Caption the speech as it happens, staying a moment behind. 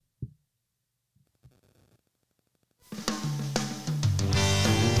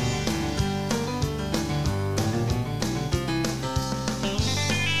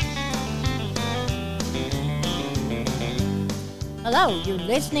Hello, you're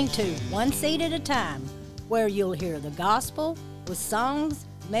listening to One Seed at a Time, where you'll hear the gospel with songs,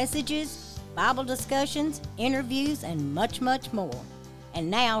 messages, Bible discussions, interviews, and much, much more. And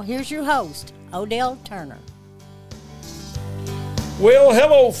now, here's your host, Odell Turner. Well,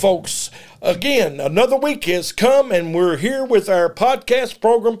 hello, folks. Again, another week has come, and we're here with our podcast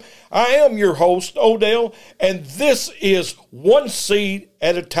program. I am your host, Odell, and this is One Seed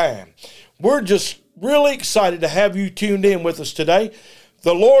at a Time. We're just really excited to have you tuned in with us today.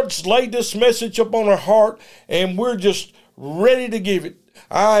 The Lord's laid this message up on our heart, and we're just ready to give it.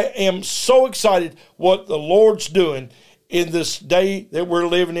 I am so excited what the Lord's doing in this day that we're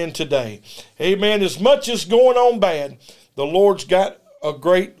living in today. Amen. As much as going on bad, the Lord's got a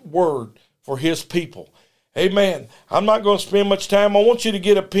great word for his people. Amen. I'm not going to spend much time. I want you to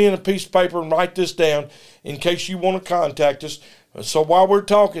get a pen and a piece of paper and write this down in case you want to contact us. So while we're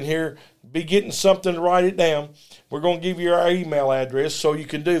talking here, be getting something to write it down. We're going to give you our email address so you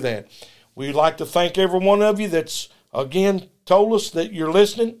can do that. We'd like to thank every one of you that's, again, told us that you're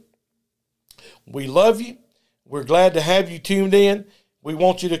listening. We love you. We're glad to have you tuned in. We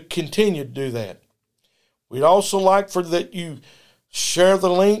want you to continue to do that. We'd also like for that you share the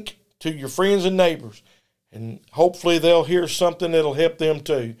link to your friends and neighbors, and hopefully they'll hear something that'll help them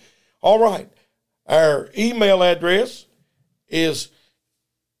too. All right. Our email address is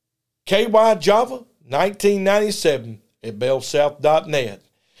kyjava1997@bellsouth.net.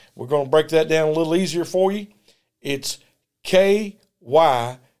 We're going to break that down a little easier for you. It's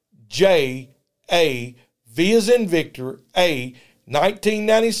kyja, V as in Victor, A,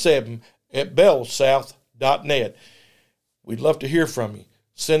 1997@bellsouth.net. We'd love to hear from you.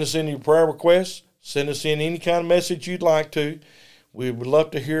 Send us in your prayer requests. Send us in any kind of message you'd like to. We would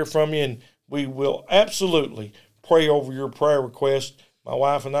love to hear from you, and we will absolutely pray over your prayer request. My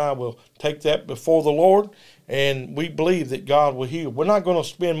wife and I will take that before the Lord, and we believe that God will heal. We're not going to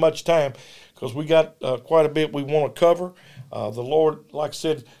spend much time because we got quite a bit we want to cover. The Lord, like I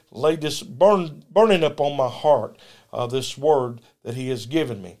said, laid this burning up on my heart, this word that he has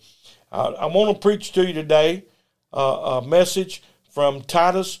given me. I want to preach to you today a message from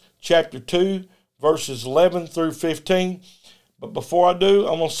Titus chapter 2, verses 11 through 15. But before I do,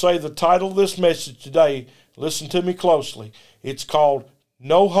 I'm going to say the title of this message today. Listen to me closely. It's called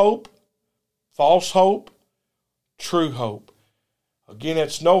No Hope, False Hope, True Hope. Again,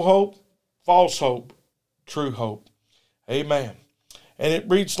 it's no hope, false hope, true hope. Amen. And it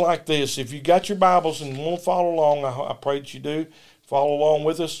reads like this. If you got your Bibles and want to follow along, I pray that you do. Follow along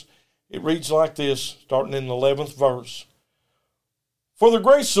with us. It reads like this, starting in the 11th verse. For the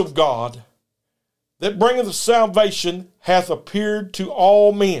grace of God that bringeth salvation hath appeared to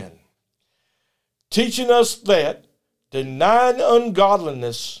all men, teaching us that, denying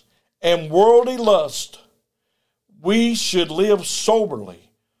ungodliness and worldly lust, we should live soberly,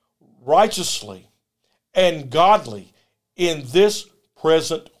 righteously, and godly in this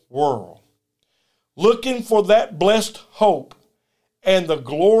present world, looking for that blessed hope and the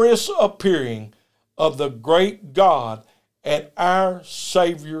glorious appearing of the great God and our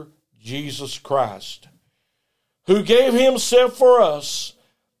Savior Jesus Christ, who gave himself for us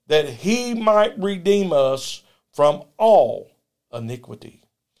that he might redeem us from all iniquity,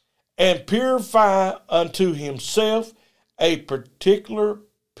 and purify unto himself a particular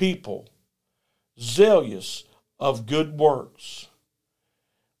people, zealous of good works.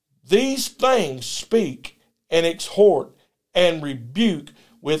 These things speak and exhort and rebuke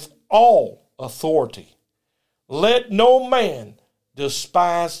with all authority. Let no man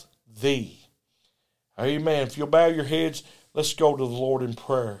despise thee. Amen. If you'll bow your heads, let's go to the Lord in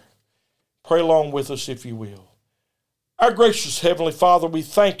prayer. Pray along with us if you will. Our gracious Heavenly Father, we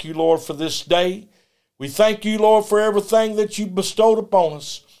thank you, Lord, for this day. We thank you, Lord, for everything that you bestowed upon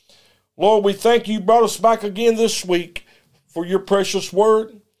us. Lord, we thank you brought us back again this week for your precious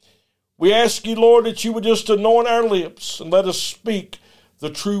word. We ask you, Lord, that you would just anoint our lips and let us speak the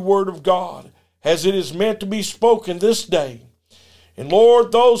true word of God as it is meant to be spoken this day. And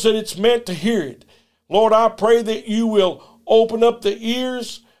Lord, those that it's meant to hear it, Lord, I pray that you will open up the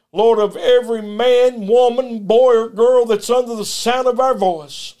ears, Lord, of every man, woman, boy, or girl that's under the sound of our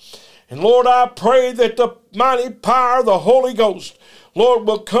voice. And Lord, I pray that the mighty power of the Holy Ghost, Lord,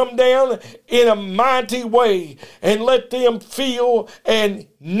 will come down in a mighty way and let them feel and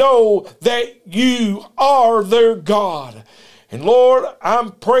know that you are their God. And Lord,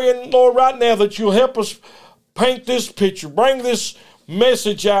 I'm praying, Lord, right now that you'll help us paint this picture, bring this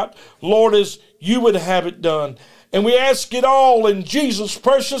message out, Lord, as you would have it done. And we ask it all in Jesus'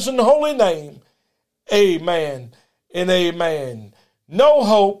 precious and holy name. Amen and amen. No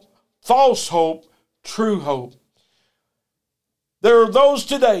hope, false hope, true hope. There are those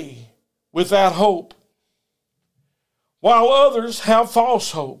today without hope, while others have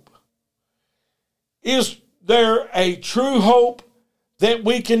false hope. Is there a true hope that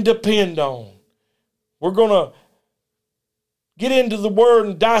we can depend on? We're going to get into the Word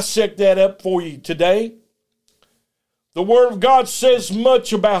and dissect that up for you today. The Word of God says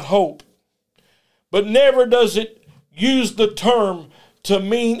much about hope, but never does it use the term to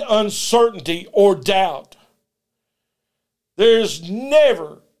mean uncertainty or doubt. There's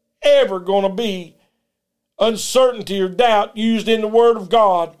never, ever going to be uncertainty or doubt used in the Word of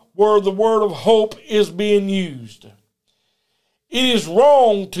God where the word of hope is being used. It is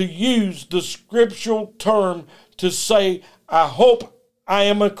wrong to use the scriptural term to say, I hope I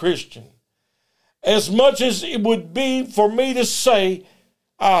am a Christian, as much as it would be for me to say,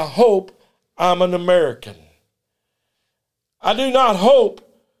 I hope I'm an American. I do not hope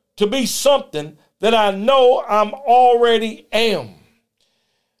to be something that I know I'm already am.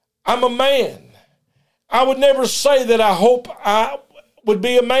 I'm a man. I would never say that I hope I would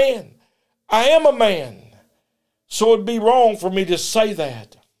be a man. I am a man. So it'd be wrong for me to say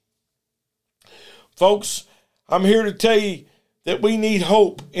that. Folks, I'm here to tell you that we need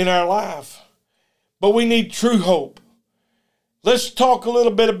hope in our life, but we need true hope. Let's talk a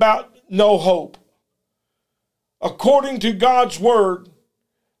little bit about no hope. According to God's word,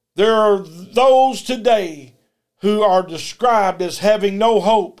 there are those today who are described as having no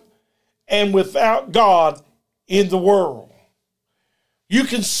hope and without God in the world. You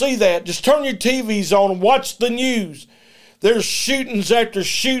can see that. Just turn your TVs on and watch the news. There's shootings after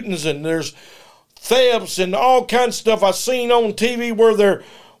shootings, and there's thefts and all kinds of stuff I've seen on TV where they're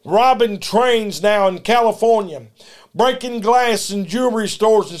robbing trains now in California, breaking glass in jewelry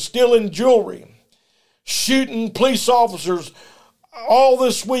stores and stealing jewelry, shooting police officers. All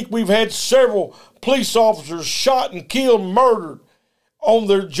this week we've had several police officers shot and killed, murdered on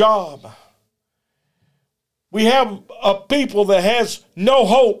their job. We have a people that has no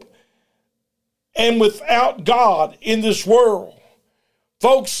hope and without God in this world.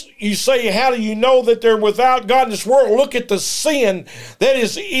 Folks, you say, how do you know that they're without God in this world? Look at the sin that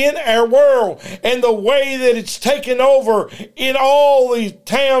is in our world and the way that it's taken over in all these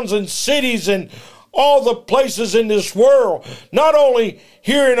towns and cities and all the places in this world. Not only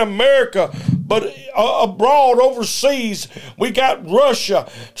here in America, but abroad, overseas. We got Russia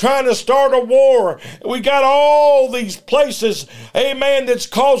trying to start a war. We got all these places, amen, that's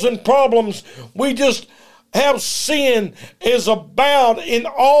causing problems. We just have sin is abound in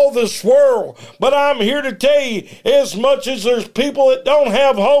all this world. But I'm here to tell you, as much as there's people that don't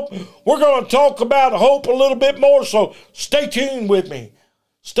have hope, we're going to talk about hope a little bit more. So stay tuned with me.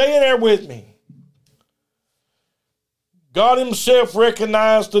 Stay in there with me. God himself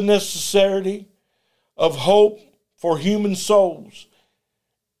recognized the necessity of hope for human souls.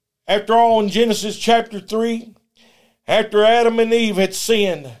 After all, in Genesis chapter 3, after Adam and Eve had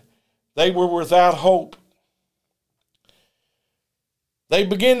sinned, they were without hope. They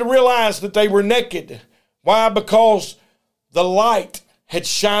began to realize that they were naked. Why? Because the light had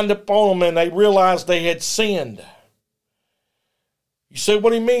shined upon them and they realized they had sinned. You say, what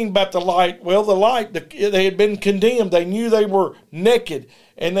do you mean about the light? Well, the light, they had been condemned. They knew they were naked,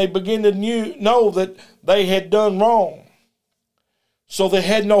 and they began to know that they had done wrong. So they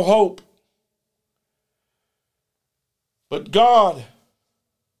had no hope. But God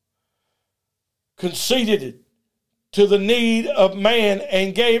conceded it to the need of man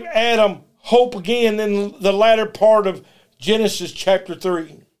and gave Adam hope again in the latter part of Genesis chapter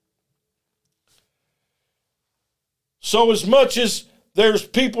 3. So as much as there's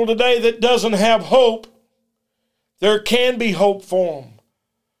people today that doesn't have hope, there can be hope for them.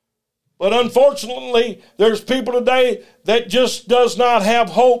 But unfortunately, there's people today that just does not have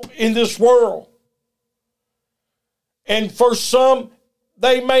hope in this world. And for some,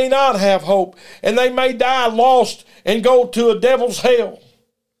 they may not have hope, and they may die lost and go to a devil's hell.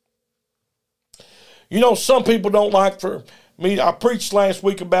 You know, some people don't like for me. I preached last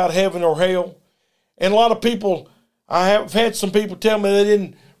week about heaven or hell, and a lot of people, I have had some people tell me they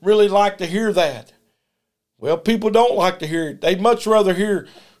didn't really like to hear that. Well, people don't like to hear it. They'd much rather hear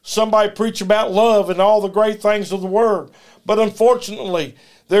somebody preach about love and all the great things of the Word. But unfortunately,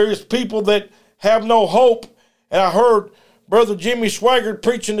 there is people that have no hope. And I heard Brother Jimmy Swaggart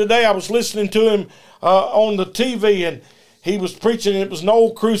preaching today. I was listening to him on the TV, and he was preaching. It was an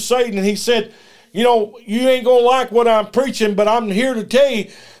old crusade, and he said, you know, you ain't going to like what I'm preaching, but I'm here to tell you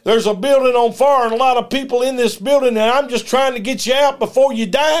there's a building on fire and a lot of people in this building, and I'm just trying to get you out before you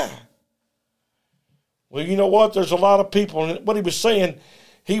die. Well, you know what? There's a lot of people, and what he was saying,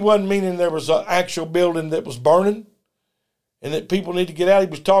 he wasn't meaning there was an actual building that was burning. and that people need to get out. He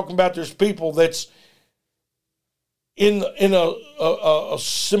was talking about there's people that's in a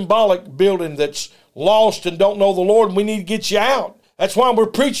symbolic building that's lost and don't know the Lord, and we need to get you out. That's why we're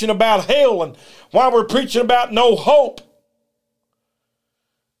preaching about hell and why we're preaching about no hope.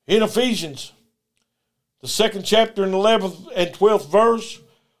 In Ephesians, the 2nd chapter and 11th and 12th verse,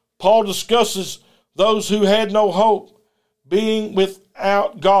 Paul discusses those who had no hope, being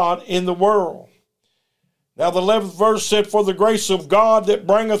without God in the world. Now the 11th verse said, "For the grace of God that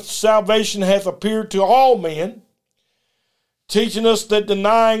bringeth salvation hath appeared to all men, teaching us that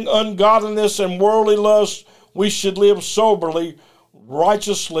denying ungodliness and worldly lust, we should live soberly,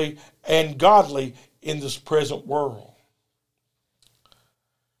 righteously, and godly in this present world."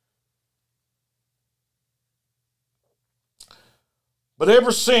 But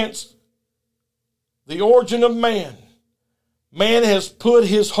ever since the origin of man, man has put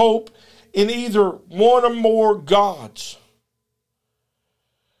his hope in either one or more gods.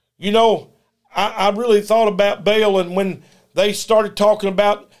 You know, I really thought about Baal, and when they started talking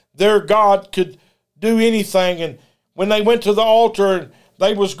about their God could do anything, and when they went to the altar and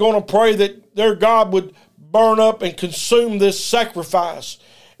they was going to pray that their God would burn up and consume this sacrifice,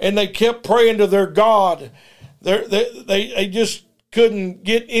 and they kept praying to their God, they just couldn't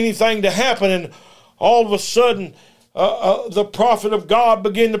get anything to happen, and all of a sudden the prophet of God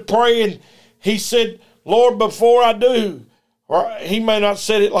began to pray, and he said, "Lord, before I do," or he may not have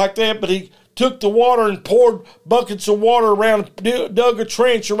said it like that, but he took the water and poured buckets of water around, dug a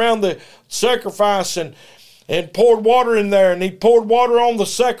trench around the sacrifice and poured water in there, and he poured water on the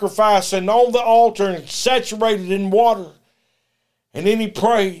sacrifice and on the altar and saturated it in water, and then he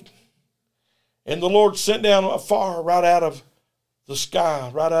prayed, and the Lord sent down a fire right out of the sky,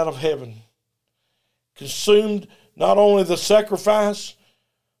 right out of heaven, consumed not only the sacrifice,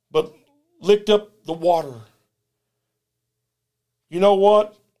 but licked up the water. You know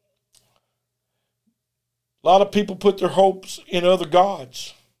what? A lot of people put their hopes in other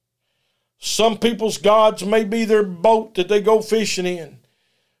gods. Some people's gods may be their boat that they go fishing in.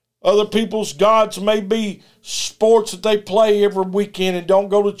 Other people's gods may be sports that they play every weekend and don't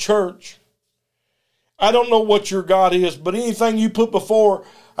go to church. I don't know what your God is, but anything you put before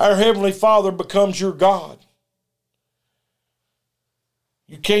our Heavenly Father becomes your God.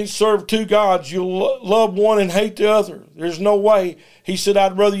 You can't serve two gods. You'll love one and hate the other. There's no way. He said,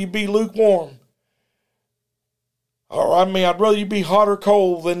 I'd rather you be lukewarm. Or I'd rather you be hot or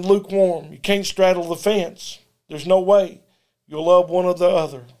cold than lukewarm. You can't straddle the fence. There's no way. You'll love one or the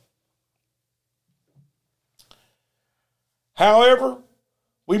other. However,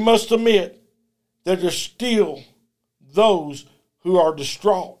 we must admit that there's still those who are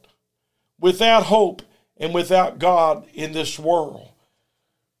distraught, without hope, and without God in this world.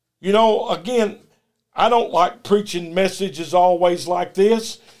 You know, again, I don't like preaching messages always like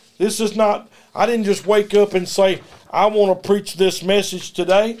this. This is not, I didn't just wake up and say, I want to preach this message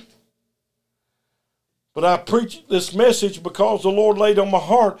today. But I preach this message because the Lord laid on my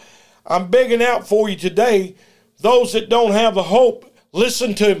heart. I'm begging out for you today, those that don't have the hope,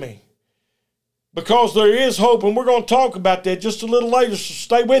 listen to me. Because there is hope, and we're going to talk about that just a little later, so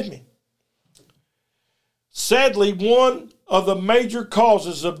stay with me. Sadly, one of the major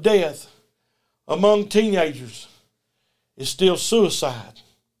causes of death among teenagers is still suicide.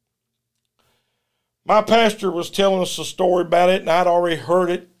 My pastor was telling us a story about it, and I'd already heard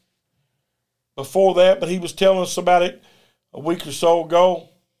it before that, but he was telling us about it a week or so ago,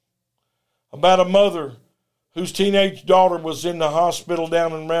 about a mother whose teenage daughter was in the hospital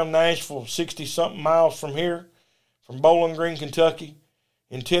down and around Nashville, 60-something miles from here, from Bowling Green, Kentucky,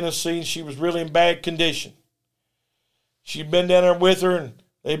 in Tennessee, and she was really in bad condition. She'd been down there with her, and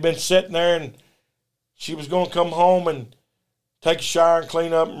they'd been sitting there, and she was going to come home and take a shower and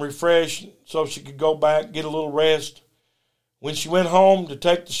clean up and refresh so she could go back, get a little rest. When she went home to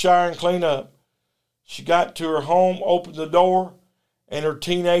take the shower and clean up, she got to her home, opened the door, and her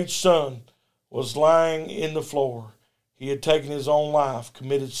teenage son was lying in the floor. He had taken his own life,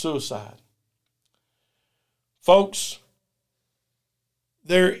 committed suicide. Folks,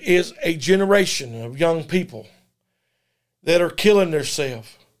 there is a generation of young people that are killing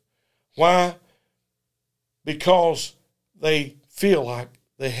themselves. Why? Because they feel like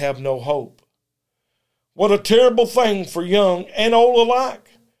they have no hope. What a terrible thing for young and old alike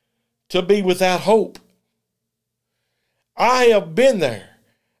to be without hope. I have been there.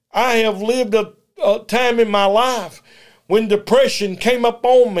 I have lived a time in my life when depression came up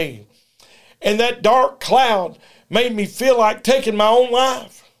on me, and that dark cloud made me feel like taking my own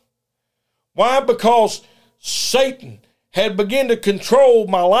life. Why? Because Satan had begun to control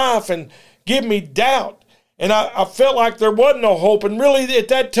my life and give me doubt And I felt like there wasn't no hope. And really, at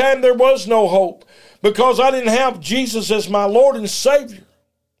that time, there was no hope because I didn't have Jesus as my Lord and Savior.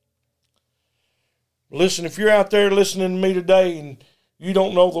 Listen, if you're out there listening to me today and you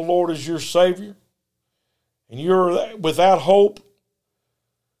don't know the Lord as your Savior and you're without hope,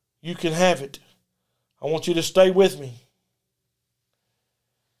 you can have it. I want you to stay with me.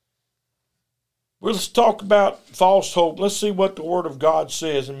 Well, let's talk about false hope. Let's see what the Word of God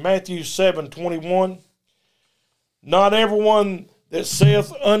says. In Matthew 7:21, not everyone that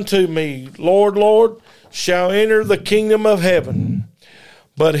saith unto me, Lord, Lord, shall enter the kingdom of heaven,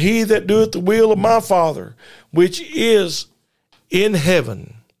 but he that doeth the will of my Father, which is in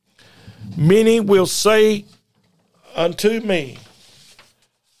heaven. Many will say unto me,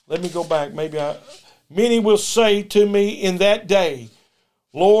 let me go back, many will say to me in that day,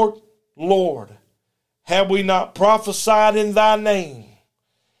 Lord, Lord, have we not prophesied in thy name?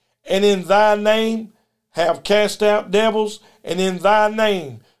 And in thy name have cast out devils, and in thy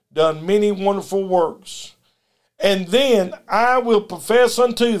name done many wonderful works. And then I will profess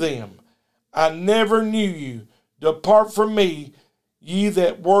unto them, I never knew you. Depart from me, ye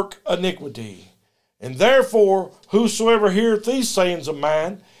that work iniquity. And therefore, whosoever heareth these sayings of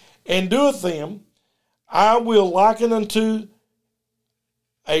mine, and doeth them, I will liken unto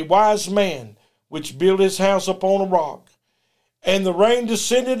a wise man, which built his house upon a rock. And the rain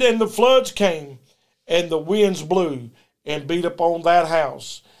descended, and the floods came, and the winds blew, and beat upon that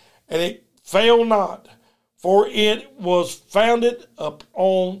house. And it fell not, for it was founded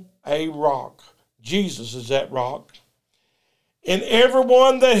upon a rock. Jesus is that rock. And every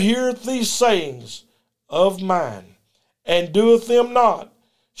one that heareth these sayings of mine, and doeth them not,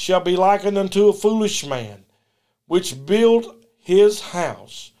 shall be likened unto a foolish man, which built his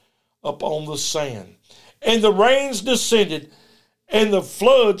house upon the sand. And the rains descended, and the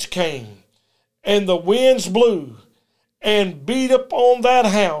floods came, and the winds blew, and beat upon that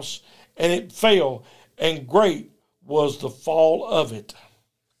house, and it fell, and great was the fall of it.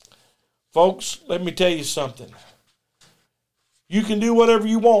 Folks, let me tell you something. You can do whatever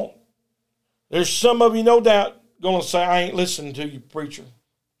you want. There's some of you, no doubt, going to say, I ain't listening to you, preacher.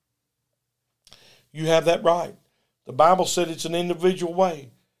 You have that right. The Bible said it's an individual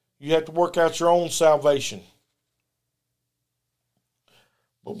way. You have to work out your own salvation.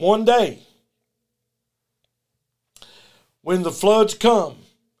 But one day, when the floods come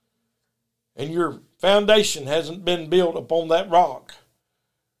and your foundation hasn't been built upon that rock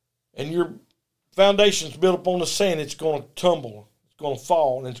and your foundation's built upon the sand, it's going to tumble, it's going to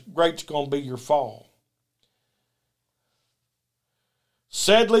fall, and great's going to be your fall.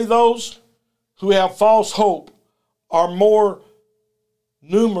 Sadly, those who have false hope are more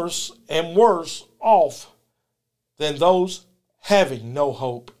numerous and worse off than those having no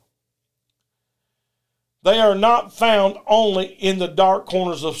hope. They are not found only in the dark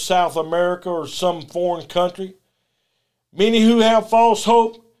corners of South America or some foreign country. Many who have false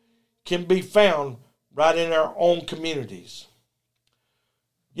hope can be found right in our own communities.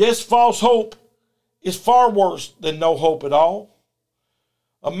 Yes, false hope is far worse than no hope at all.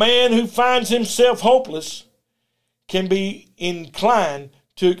 A man who finds himself hopeless can be inclined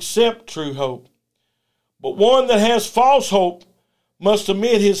to accept true hope. But one that has false hope must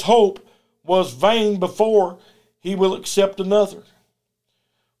admit his hope was vain before he will accept another.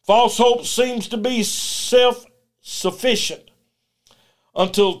 False hope seems to be self-sufficient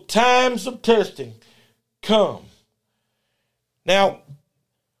until times of testing come. Now,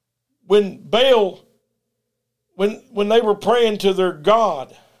 when Baal, when they were praying to their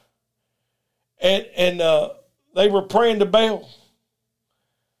God, and they were praying to Baal,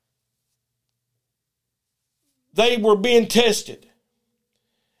 they were being tested.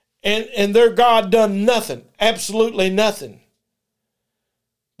 And their God done nothing, absolutely nothing.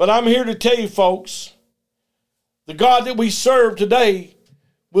 But I'm here to tell you, folks, the God that we serve today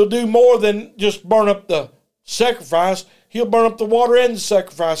will do more than just burn up the sacrifice. He'll burn up the water and the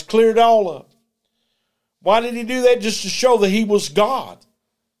sacrifice, clear it all up. Why did he do that? Just to show that he was God.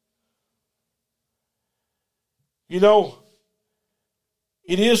 You know,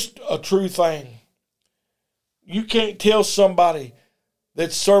 it is a true thing. You can't tell somebody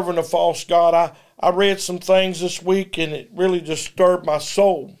that's serving a false God. I read some things this week, and it really disturbed my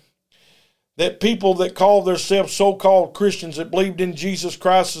soul. That people that call themselves so-called Christians that believed in Jesus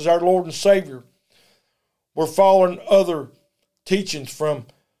Christ as our Lord and Savior were following other teachings from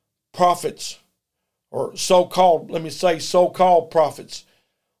prophets, or so-called prophets,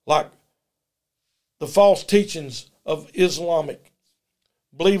 like the false teachings of Islamic,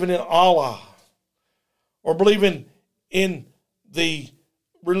 believing in Allah, or believing in the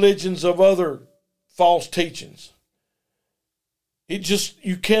religions of other false teachings.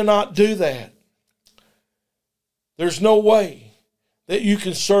 You cannot do that. There's no way that you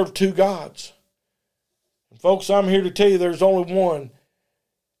can serve two gods. And folks, I'm here to tell you there's only one.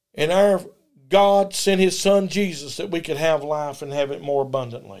 And our God sent his son Jesus that we could have life and have it more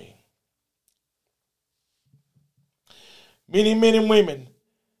abundantly. Many men and women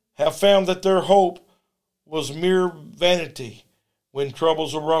have found that their hope was mere vanity when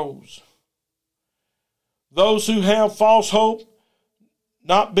troubles arose. Those who have false hope,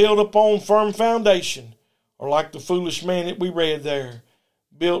 not built upon firm foundation, are like the foolish man that we read there,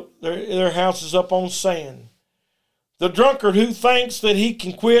 built their houses up on sand. The drunkard who thinks that he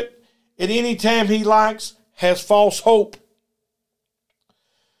can quit at any time he likes has false hope.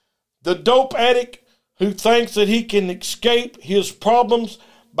 The dope addict who thinks that he can escape his problems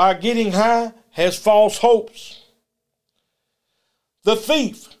by getting high has false hopes. The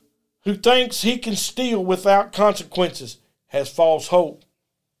thief who thinks he can steal without consequences has false hope.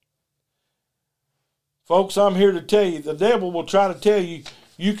 Folks, I'm here to tell you, the devil will try to tell you,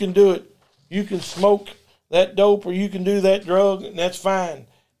 you can do it. You can smoke that dope or you can do that drug, and that's fine.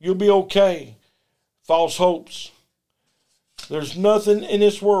 You'll be okay. False hopes. There's nothing in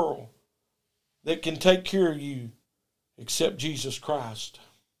this world that can take care of you except Jesus Christ.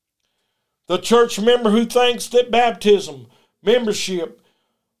 The church member who thinks that baptism, membership,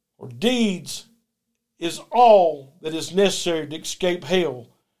 or deeds is all that is necessary to escape hell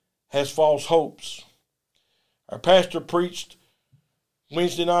has false hopes. Our pastor preached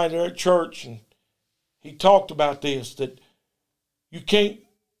Wednesday night at church, and he talked about this, that you can't,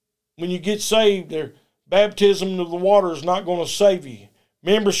 when you get saved, baptism of the water is not going to save you.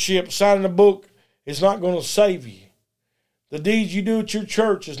 Membership, signing a book, is not going to save you. The deeds you do at your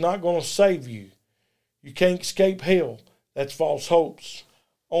church is not going to save you. You can't escape hell. That's false hopes.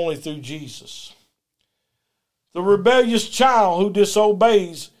 Only through Jesus. The rebellious child who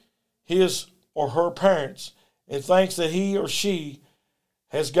disobeys his or her parents and thinks that he or she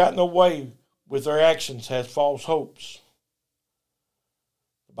has gotten away with their actions has false hopes.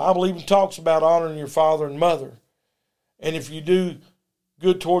 The Bible even talks about honoring your father and mother. And if you do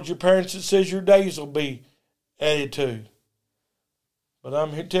good towards your parents, it says your days will be added to. But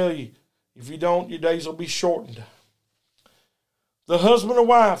I'm here to tell you, if you don't, your days will be shortened. The husband or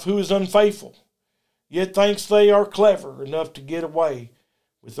wife who is unfaithful, yet thinks they are clever enough to get away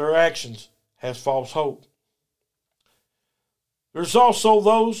with their actions, has false hope. There's also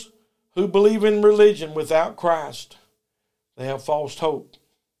those who believe in religion without Christ. They have false hope.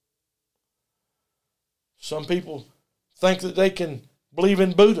 Some people think that they can believe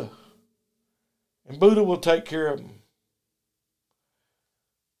in Buddha, and Buddha will take care of them.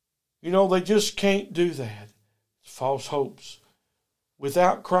 You know, they just can't do that. It's false hopes.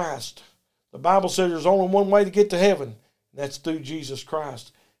 Without Christ, the Bible says there's only one way to get to heaven, and that's through Jesus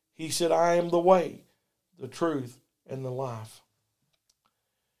Christ. He said, I am the way, the truth, and the life.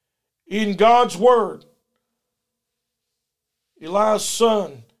 In God's word, Eli's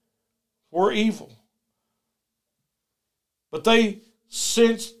sons were evil. But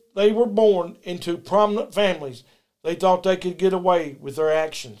since they were born into prominent families, they thought they could get away with their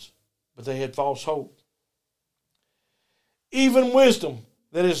actions, but they had false hope. Even wisdom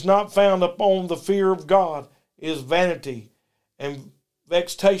that is not found upon the fear of God is vanity and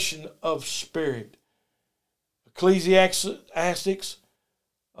vexation of spirit. Ecclesiastes,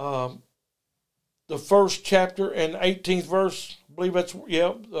 the first chapter and 18th verse, I believe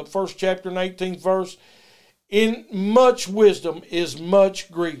the first chapter and 18th verse. In much wisdom is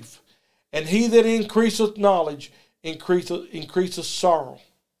much grief, and he that increaseth knowledge increaseth sorrow.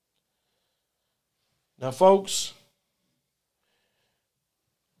 Now, folks,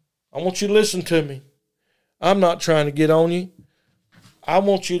 I want you to listen to me. I'm not trying to get on you. I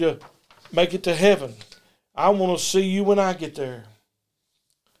want you to make it to heaven. I want to see you when I get there.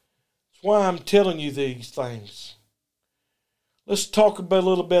 That's why I'm telling you these things. Let's talk a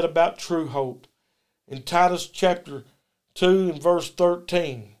little bit about true hope. In Titus chapter 2 and verse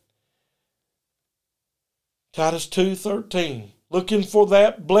 13. Titus 2:13. Looking for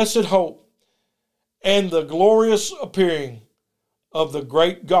that blessed hope and the glorious appearing of the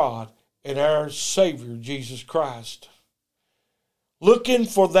great God and our Savior, Jesus Christ. Looking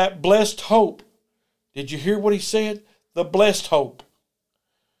for that blessed hope. Did you hear what he said? The blessed hope.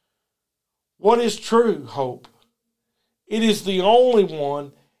 What is true hope? It is the only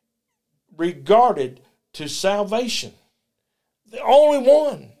one regarded to salvation. The only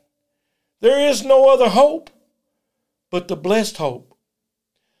one. There is no other hope but the blessed hope.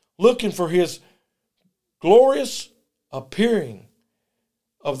 Looking for his glorious appearing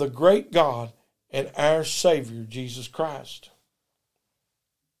of the great God and our Savior, Jesus Christ.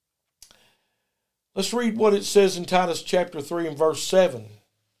 Let's read what it says in Titus chapter 3 and verse 7.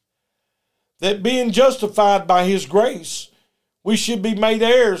 That being justified by his grace, we should be made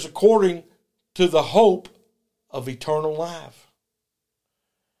heirs according to the hope of eternal life.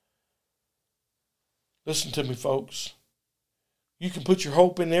 Listen to me, folks. You can put your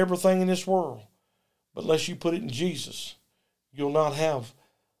hope in everything in this world, but unless you put it in Jesus, you'll not have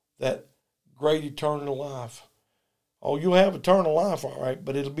that great eternal life. Oh, you'll have eternal life, all right,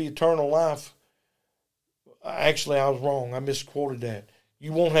 but it'll be eternal life. Actually, I was wrong. I misquoted that.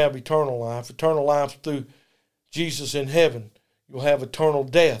 You won't have eternal life. Eternal life through Jesus in heaven. You'll have eternal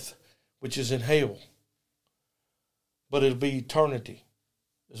death, which is in hell. But it'll be eternity,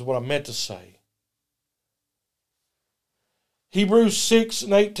 is what I meant to say. Hebrews 6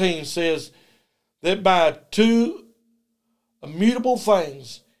 and 18 says that by two immutable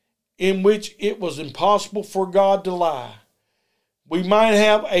things in which it was impossible for God to lie, we might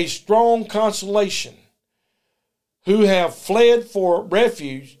have a strong consolation, who have fled for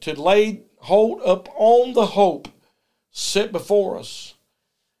refuge to lay hold upon the hope set before us,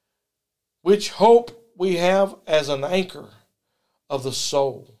 which hope we have as an anchor of the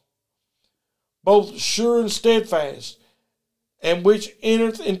soul, both sure and steadfast, and which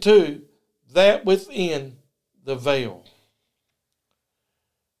entereth into that within the veil.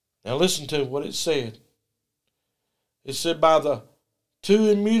 Now listen to what it said. It said, by the two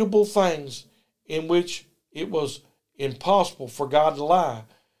immutable things in which it was impossible for God to lie,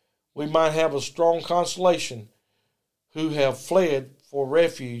 we might have a strong consolation, who have fled for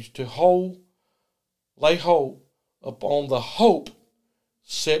refuge to lay hold upon the hope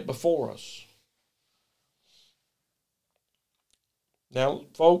set before us. Now,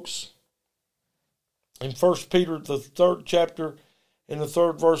 folks, in 1 Peter, the 3rd chapter, in the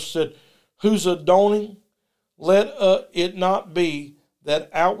 3rd verse said, whose adorning, let it not be that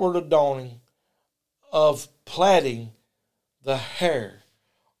outward adorning of plaiting the hair,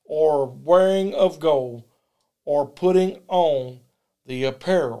 or wearing of gold, or putting on the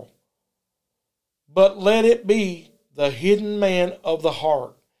apparel, but let it be the hidden man of the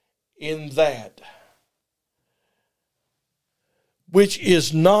heart, in that which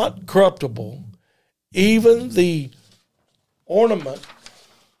is not corruptible, even the ornament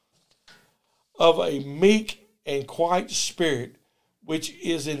of a meek and quiet spirit, which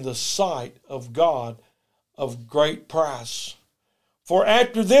is in the sight of God of great price. For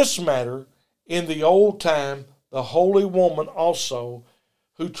after this matter, in the old time, the holy woman also,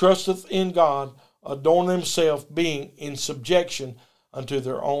 who trusteth in God, adorn themselves, being in subjection unto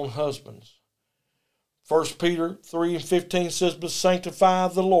their own husbands. 1 Peter 3 and 15 says, but sanctify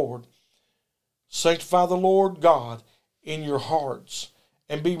the Lord God in your hearts,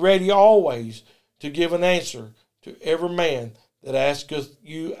 and be ready always to give an answer to every man that asketh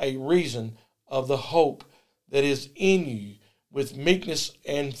you a reason of the hope that is in you, with meekness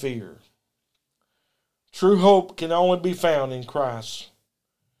and fear. True hope can only be found in Christ.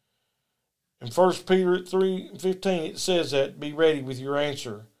 In 1 Peter 3:15 it says that, be ready with your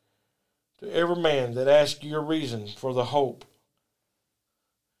answer to every man that asks you a reason for the hope.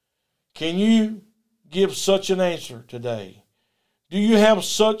 Can you give such an answer today? Do you have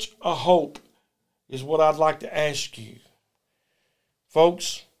such a hope, is what I'd like to ask you.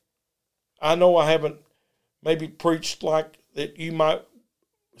 Folks, I know I haven't maybe preached like that you might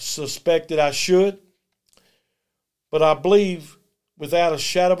suspect that I should, but I believe without a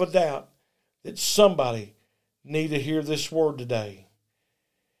shadow of a doubt that somebody need to hear this word today.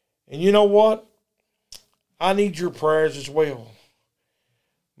 And you know what? I need your prayers as well.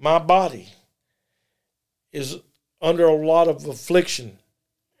 My body is under a lot of affliction,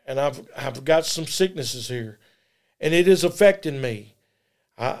 and I've got some sicknesses here, and it is affecting me.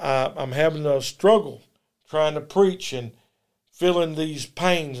 I'm having a struggle trying to preach and feeling these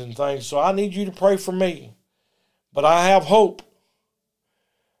pains and things, so I need you to pray for me. But I have hope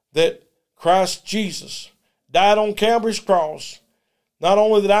that Christ Jesus died on Calvary's cross, not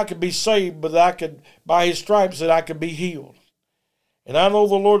only that I could be saved, but that I could, by his stripes, that I could be healed. And I know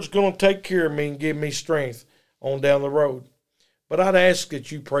the Lord's going to take care of me and give me strength on down the road. But I'd ask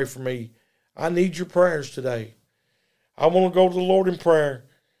that you pray for me. I need your prayers today. I want to go to the Lord in prayer,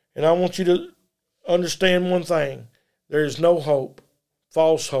 and I want you to understand one thing. There is no hope,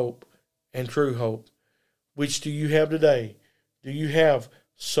 false hope, and true hope. Which do you have today? Do you have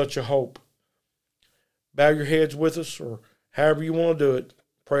such a hope? Bow your heads with us, or however you want to do it.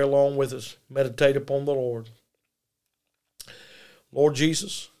 Pray along with us. Meditate upon the Lord. Lord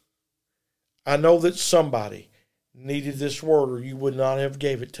Jesus, I know that somebody needed this word, or you would not have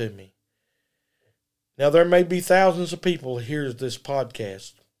gave it to me. Now, there may be thousands of people who hear this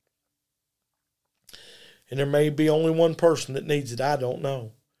podcast. And there may be only one person that needs it. I don't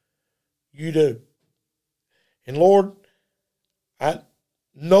know. You do. And Lord, I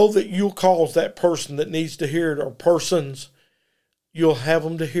know that you'll cause that person that needs to hear it, or persons, you'll have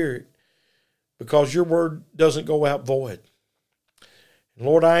them to hear it, because your word doesn't go out void. And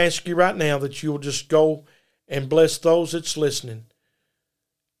Lord, I ask you right now that you'll just go and bless those that's listening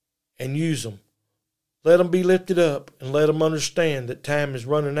and use them. Let them be lifted up and let them understand that time is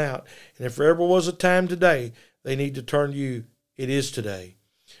running out. And if there ever was a time today, they need to turn to you. It is today.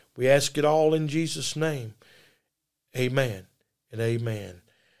 We ask it all in Jesus' name. Amen and amen.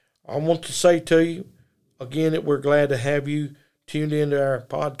 I want to say to you again that we're glad to have you tuned into our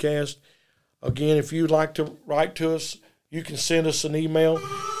podcast. Again, if you'd like to write to us, you can send us an email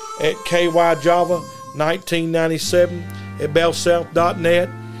at kyjava1997@bellsouth.net.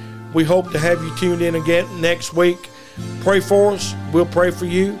 We hope to have you tuned in again next week. Pray for us. We'll pray for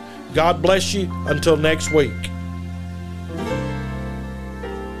you. God bless you. Until next week.